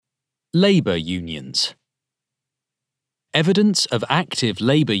Labour unions. Evidence of active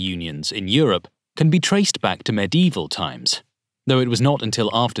labour unions in Europe can be traced back to medieval times, though it was not until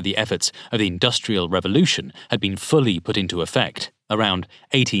after the efforts of the Industrial Revolution had been fully put into effect, around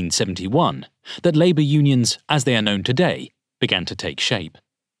 1871, that labour unions, as they are known today, began to take shape.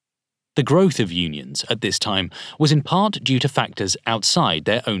 The growth of unions at this time was in part due to factors outside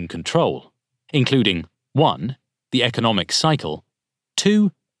their own control, including 1. The economic cycle,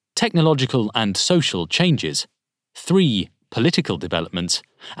 2. Technological and social changes, 3. Political developments,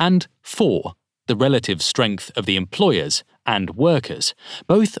 and 4. The relative strength of the employers and workers,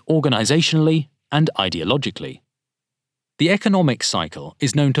 both organisationally and ideologically. The economic cycle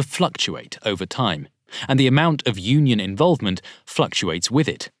is known to fluctuate over time, and the amount of union involvement fluctuates with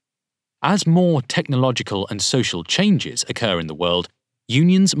it. As more technological and social changes occur in the world,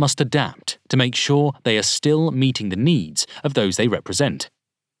 unions must adapt to make sure they are still meeting the needs of those they represent.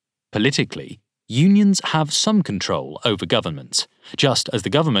 Politically, unions have some control over governments, just as the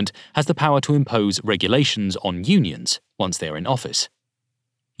government has the power to impose regulations on unions once they are in office.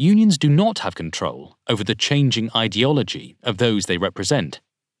 Unions do not have control over the changing ideology of those they represent,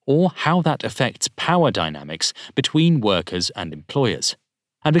 or how that affects power dynamics between workers and employers,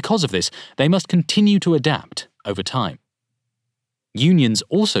 and because of this, they must continue to adapt over time. Unions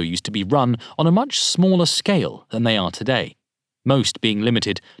also used to be run on a much smaller scale than they are today, most being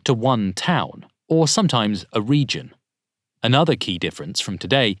limited to one town or sometimes a region. Another key difference from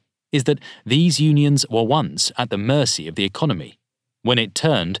today is that these unions were once at the mercy of the economy. When it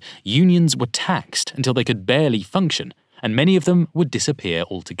turned, unions were taxed until they could barely function, and many of them would disappear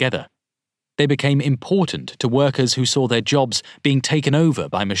altogether. They became important to workers who saw their jobs being taken over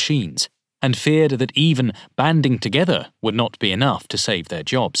by machines and feared that even banding together would not be enough to save their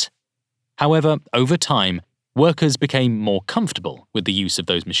jobs. However, over time, workers became more comfortable with the use of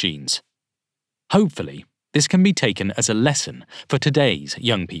those machines. Hopefully, this can be taken as a lesson for today's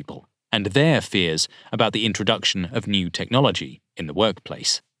young people and their fears about the introduction of new technology in the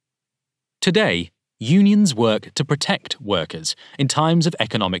workplace. Today, unions work to protect workers in times of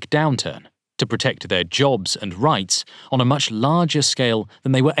economic downturn, to protect their jobs and rights on a much larger scale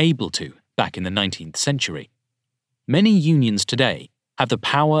than they were able to back in the 19th century. Many unions today have the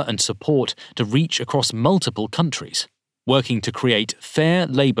power and support to reach across multiple countries, working to create fair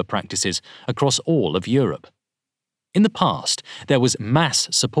labour practices across all of Europe. In the past, there was mass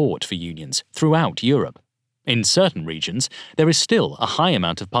support for unions throughout Europe. In certain regions, there is still a high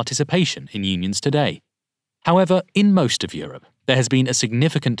amount of participation in unions today. However, in most of Europe, there has been a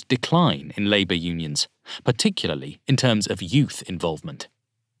significant decline in labour unions, particularly in terms of youth involvement.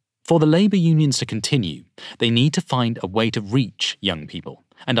 For the labour unions to continue, they need to find a way to reach young people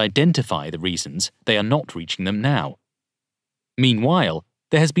and identify the reasons they are not reaching them now. Meanwhile,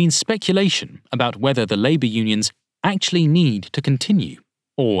 there has been speculation about whether the labour unions actually need to continue,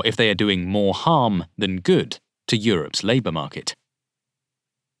 or if they are doing more harm than good to Europe's labour market.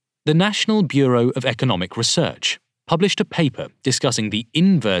 The National Bureau of Economic Research published a paper discussing the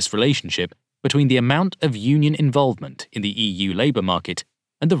inverse relationship between the amount of union involvement in the EU labour market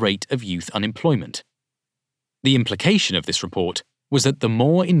and the rate of youth unemployment. The implication of this report was that the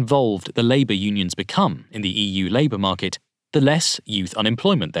more involved the labour unions become in the EU labour market, the less youth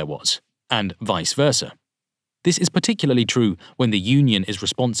unemployment there was, and vice versa. This is particularly true when the union is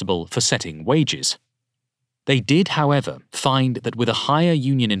responsible for setting wages. They did, however, find that with a higher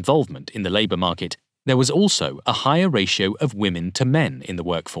union involvement in the labour market, there was also a higher ratio of women to men in the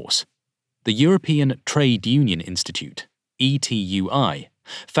workforce. The European Trade Union Institute, ETUI,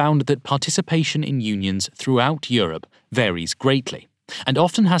 found that participation in unions throughout Europe varies greatly, and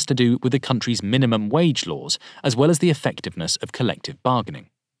often has to do with the country's minimum wage laws as well as the effectiveness of collective bargaining.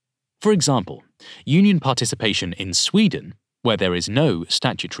 For example, union participation in Sweden, where there is no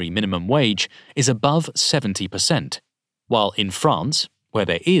statutory minimum wage, is above 70%, while in France, where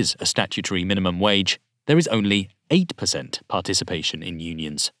there is a statutory minimum wage, there is only 8% participation in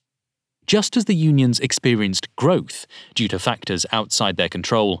unions. Just as the unions experienced growth due to factors outside their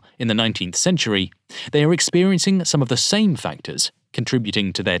control in the 19th century, they are experiencing some of the same factors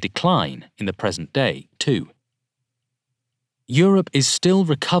contributing to their decline in the present day, too. Europe is still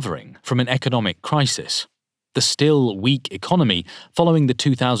recovering from an economic crisis. The still weak economy following the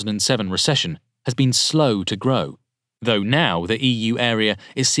 2007 recession has been slow to grow, though now the EU area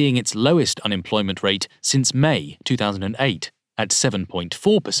is seeing its lowest unemployment rate since May 2008, at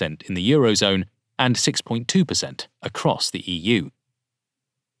 7.4% in the Eurozone and 6.2% across the EU.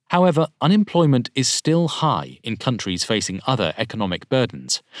 However, unemployment is still high in countries facing other economic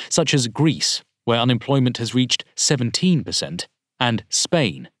burdens, such as Greece, where unemployment has reached 17%, and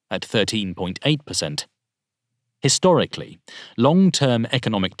Spain, at 13.8%. Historically, long-term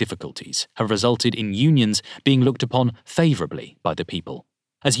economic difficulties have resulted in unions being looked upon favourably by the people,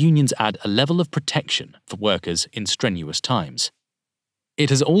 as unions add a level of protection for workers in strenuous times. It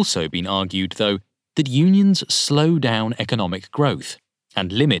has also been argued, though, that unions slow down economic growth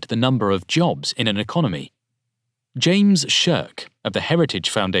and limit the number of jobs in an economy. James Shirk of the Heritage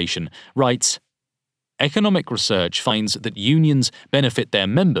Foundation writes, "Economic research finds that unions benefit their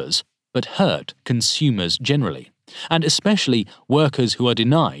members but hurt consumers generally, and especially workers who are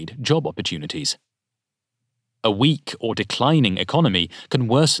denied job opportunities. A weak or declining economy can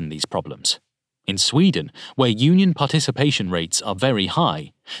worsen these problems. In Sweden, where union participation rates are very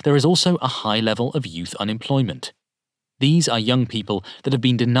high, there is also a high level of youth unemployment. These are young people that have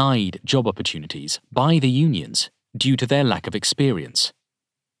been denied job opportunities by the unions due to their lack of experience.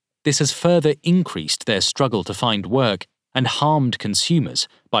 This has further increased their struggle to find work and harmed consumers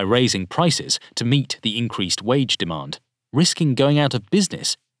by raising prices to meet the increased wage demand, risking going out of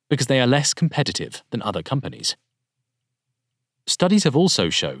business because they are less competitive than other companies." Studies have also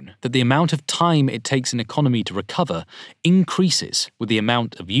shown that the amount of time it takes an economy to recover increases with the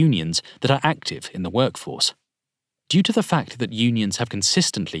amount of unions that are active in the workforce. Due to the fact that unions have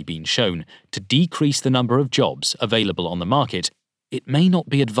consistently been shown to decrease the number of jobs available on the market, it may not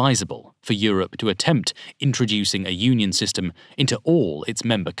be advisable for Europe to attempt introducing a union system into all its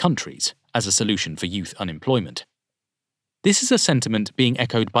member countries as a solution for youth unemployment. This is a sentiment being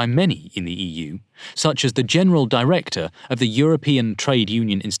echoed by many in the EU, such as the General Director of the European Trade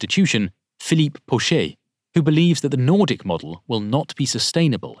Union Institution, Philippe Pochet, who believes that the Nordic model will not be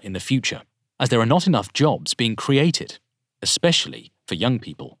sustainable in the future, as there are not enough jobs being created, especially for young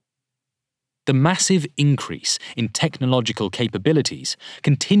people. The massive increase in technological capabilities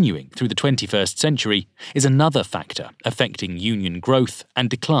continuing through the 21st century is another factor affecting union growth and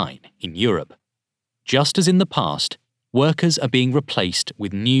decline in Europe. Just as in the past, workers are being replaced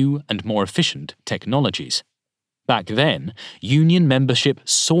with new and more efficient technologies. Back then, union membership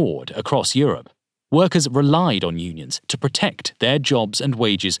soared across Europe. Workers relied on unions to protect their jobs and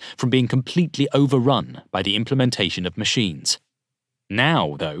wages from being completely overrun by the implementation of machines.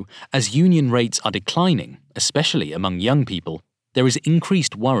 Now, though, as union rates are declining, especially among young people, there is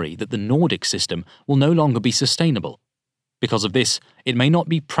increased worry that the Nordic system will no longer be sustainable. Because of this, it may not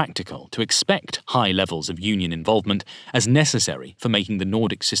be practical to expect high levels of union involvement as necessary for making the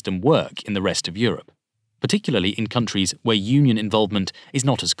Nordic system work in the rest of Europe, particularly in countries where union involvement is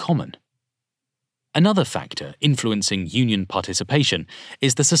not as common. Another factor influencing union participation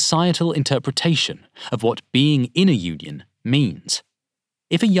is the societal interpretation of what being in a union means.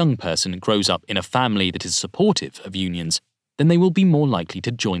 If a young person grows up in a family that is supportive of unions, then they will be more likely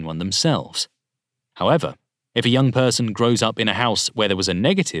to join one themselves. However, if a young person grows up in a house where there was a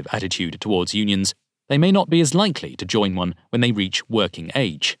negative attitude towards unions, they may not be as likely to join one when they reach working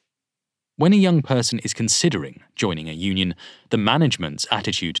age. When a young person is considering joining a union, the management's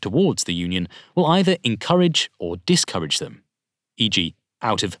attitude towards the union will either encourage or discourage them, e.g.,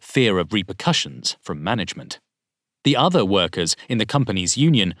 out of fear of repercussions from management. The other workers in the company's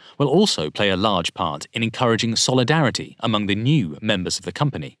union will also play a large part in encouraging solidarity among the new members of the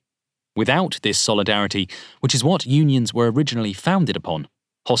company. Without this solidarity, which is what unions were originally founded upon,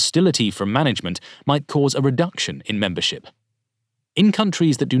 hostility from management might cause a reduction in membership. In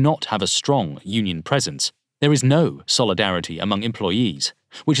countries that do not have a strong union presence, there is no solidarity among employees,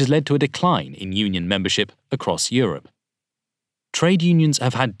 which has led to a decline in union membership across Europe. Trade unions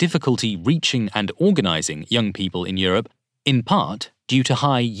have had difficulty reaching and organising young people in Europe, in part due to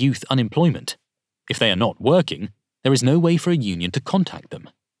high youth unemployment. If they are not working, there is no way for a union to contact them.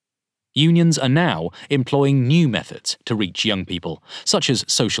 Unions are now employing new methods to reach young people, such as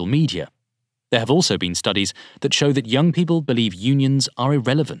social media. There have also been studies that show that young people believe unions are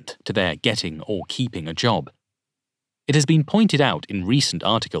irrelevant to their getting or keeping a job. It has been pointed out in recent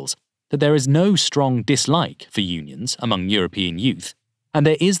articles that there is no strong dislike for unions among European youth, and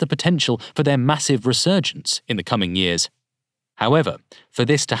there is the potential for their massive resurgence in the coming years. However, for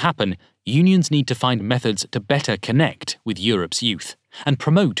this to happen, unions need to find methods to better connect with Europe's youth and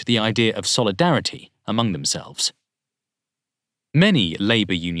promote the idea of solidarity among themselves. Many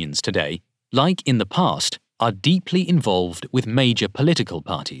labour unions today, like in the past, are deeply involved with major political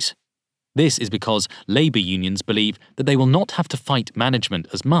parties. This is because labour unions believe that they will not have to fight management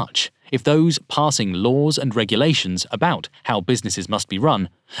as much if those passing laws and regulations about how businesses must be run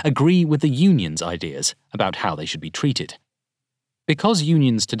agree with the union's ideas about how they should be treated. Because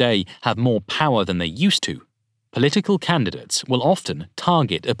unions today have more power than they used to, political candidates will often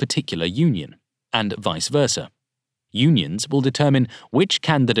target a particular union, and vice versa. Unions will determine which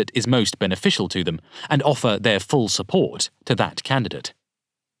candidate is most beneficial to them and offer their full support to that candidate.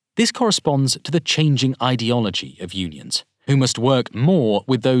 This corresponds to the changing ideology of unions, who must work more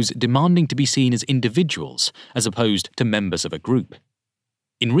with those demanding to be seen as individuals as opposed to members of a group.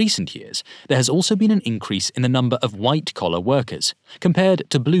 In recent years, there has also been an increase in the number of white-collar workers compared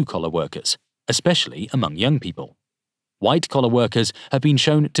to blue-collar workers, especially among young people. White-collar workers have been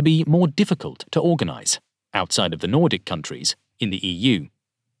shown to be more difficult to organise, outside of the Nordic countries, in the EU,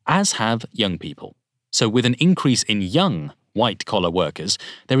 as have young people. So with an increase in young white-collar workers,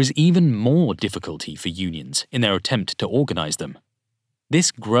 there is even more difficulty for unions in their attempt to organise them.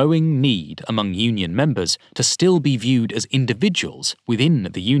 This growing need among union members to still be viewed as individuals within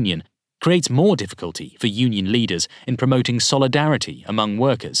the union creates more difficulty for union leaders in promoting solidarity among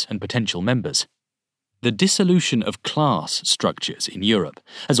workers and potential members. The dissolution of class structures in Europe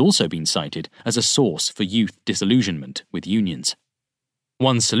has also been cited as a source for youth disillusionment with unions.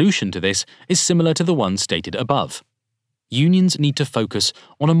 One solution to this is similar to the one stated above. Unions need to focus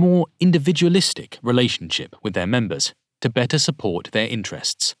on a more individualistic relationship with their members to better support their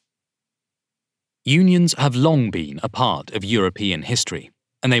interests. Unions have long been a part of European history,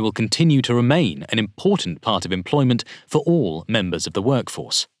 and they will continue to remain an important part of employment for all members of the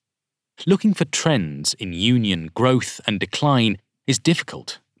workforce. Looking for trends in union growth and decline is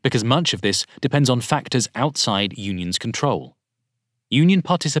difficult because much of this depends on factors outside unions' control. Union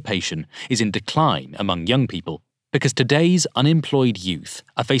participation is in decline among young people because today's unemployed youth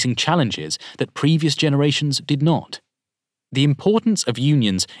are facing challenges that previous generations did not. The importance of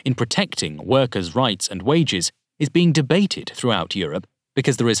unions in protecting workers' rights and wages is being debated throughout Europe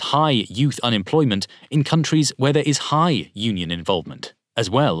because there is high youth unemployment in countries where there is high union involvement, as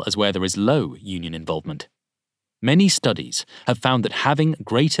well as where there is low union involvement. Many studies have found that having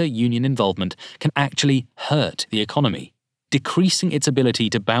greater union involvement can actually hurt the economy, decreasing its ability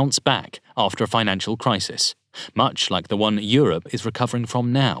to bounce back after a financial crisis, much like the one Europe is recovering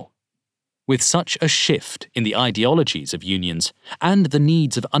from now. With such a shift in the ideologies of unions and the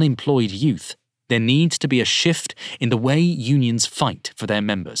needs of unemployed youth, there needs to be a shift in the way unions fight for their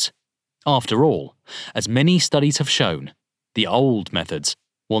members. After all, as many studies have shown, the old methods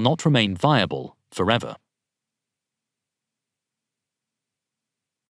will not remain viable forever.